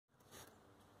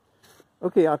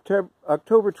Okay,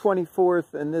 October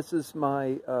 24th, and this is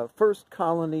my first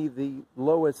colony, the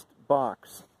lowest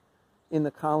box in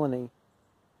the colony.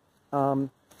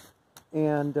 There's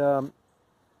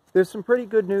some pretty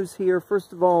good news here.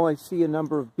 First of all, I see a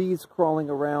number of bees crawling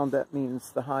around. That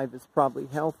means the hive is probably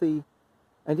healthy.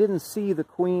 I didn't see the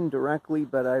queen directly,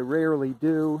 but I rarely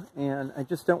do, and I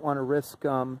just don't want to risk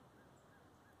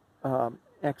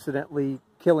accidentally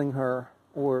killing her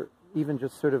or even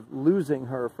just sort of losing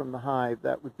her from the hive.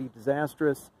 That would be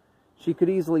disastrous. She could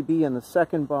easily be in the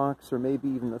second box or maybe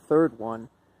even the third one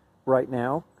right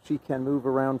now. She can move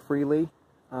around freely,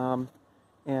 and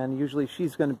usually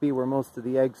she's going to be where most of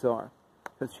the eggs are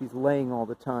because she's laying all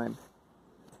the time.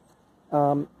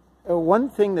 One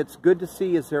thing that's good to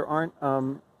see is there aren't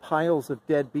piles of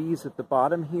dead bees at the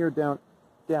bottom here, down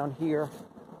here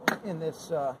in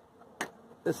this,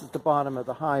 this is the bottom of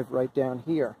the hive right down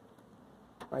here.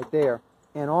 Right there.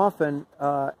 And often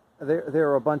there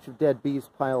are a bunch of dead bees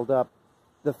piled up.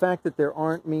 The fact that there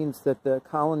aren't means that the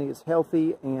colony is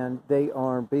healthy and they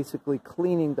are basically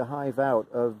cleaning the hive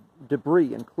out of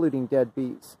debris, including dead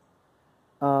bees.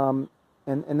 And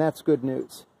that's good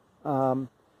news. And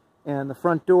the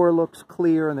front door looks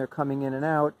clear and they're coming in and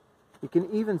out. You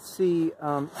can even see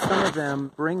some of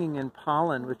them bringing in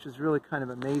pollen, which is really kind of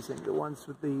amazing. The ones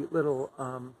with the little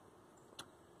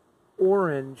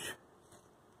orange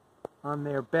on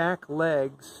their back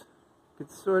legs, you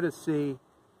can sort of see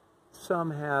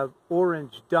some have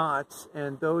orange dots,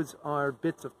 and those are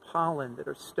bits of pollen that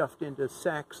are stuffed into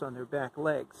sacks on their back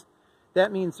legs.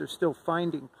 That means they're still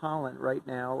finding pollen right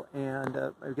now, and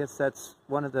I guess that's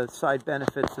one of the side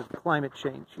benefits of climate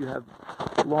change. You have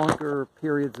longer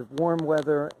periods of warm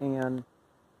weather and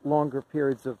longer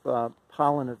periods of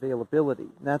pollen availability.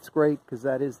 And that's great because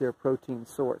that is their protein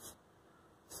source.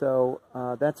 So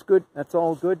that's good. That's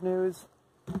all good news.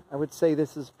 I would say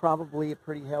this is probably a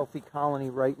pretty healthy colony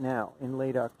right now in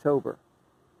late October.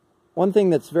 One thing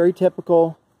that's very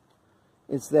typical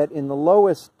is that in the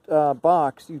lowest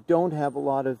box, you don't have a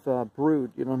lot of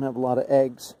brood. You don't have a lot of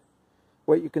eggs.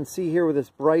 What you can see here with this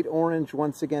bright orange,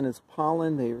 once again, is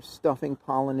pollen. They are stuffing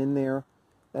pollen in there.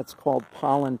 That's called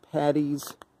pollen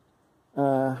patties.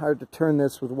 Hard to turn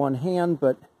this with one hand,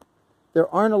 but there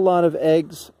aren't a lot of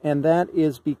eggs, and that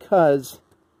is because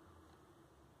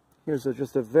here's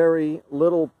just a very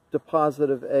little deposit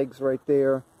of eggs right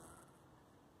there.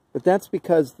 But that's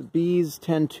because the bees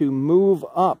tend to move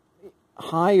up,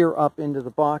 higher up into the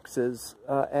boxes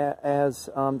as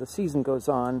the season goes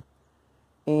on.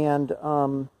 And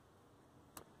the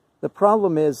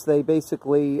problem is they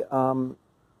basically,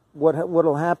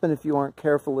 what'll happen if you aren't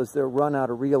careful is they'll run out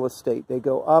of real estate. They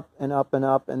go up and up and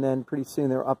up, and then pretty soon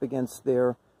they're up against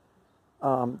their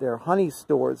honey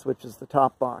stores, which is the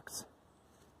top box.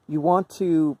 You want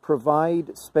to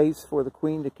provide space for the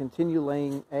queen to continue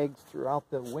laying eggs throughout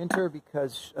the winter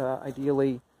because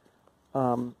ideally,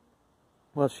 well,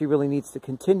 she really needs to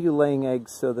continue laying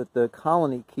eggs so that the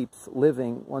colony keeps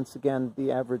living. Once again, the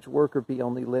average worker bee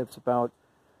only lives about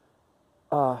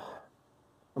a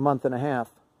month and a half.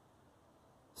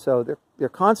 So they're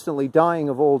constantly dying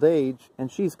of old age, and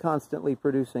she's constantly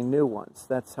producing new ones.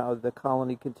 That's how the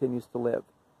colony continues to live.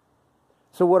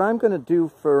 So what I'm going to do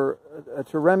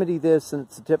to remedy this, and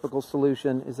it's a typical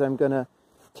solution, is I'm going to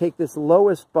take this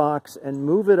lowest box and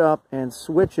move it up and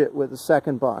switch it with a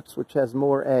second box, which has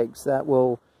more eggs. That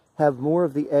will have more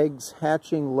of the eggs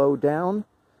hatching low down,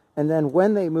 and then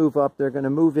when they move up, they're going to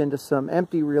move into some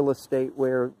empty real estate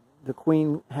where the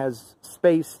queen has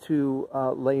space to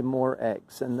lay more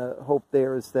eggs. And the hope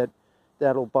there is that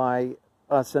that'll buy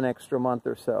us an extra month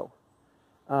or so.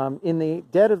 In the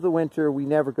dead of the winter, we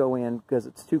never go in because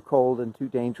it's too cold and too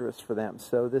dangerous for them.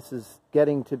 So this is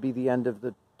getting to be the end of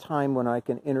the time when I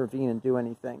can intervene and do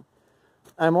anything.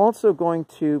 I'm also going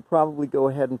to probably go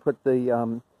ahead and put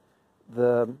the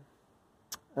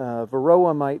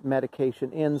varroa mite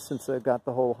medication in since I've got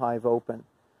the whole hive open.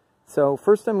 So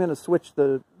first I'm going to switch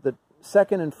the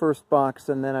second and first box,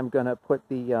 and then I'm going to put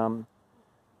the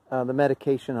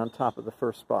medication on top of the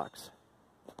first box.